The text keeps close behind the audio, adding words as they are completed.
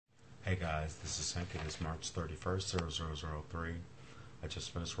Hey guys, this is Hank. It is March 31st, 0003. I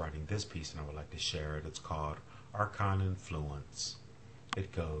just finished writing this piece and I would like to share it. It's called Archon Influence.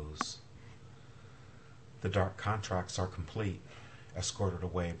 It goes, the dark contracts are complete, escorted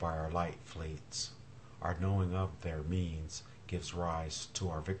away by our light fleets. Our knowing of their means gives rise to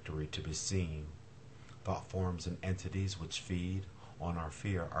our victory to be seen. Thought forms and entities which feed on our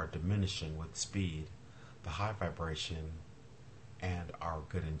fear are diminishing with speed. The high vibration and our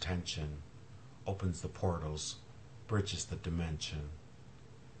good intention opens the portals, bridges the dimension.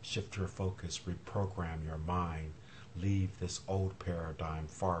 Shift your focus, reprogram your mind, leave this old paradigm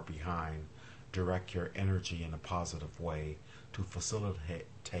far behind. Direct your energy in a positive way to facilitate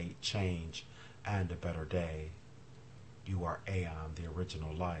change and a better day. You are Aeon, the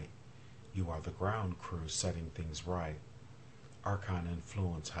original light. You are the ground crew setting things right. Archon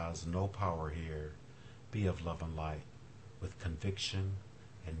influence has no power here. Be of love and light, with conviction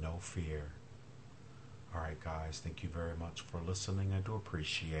and no fear. Alright guys, thank you very much for listening. I do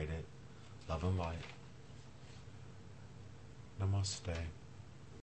appreciate it. Love and light. Namaste.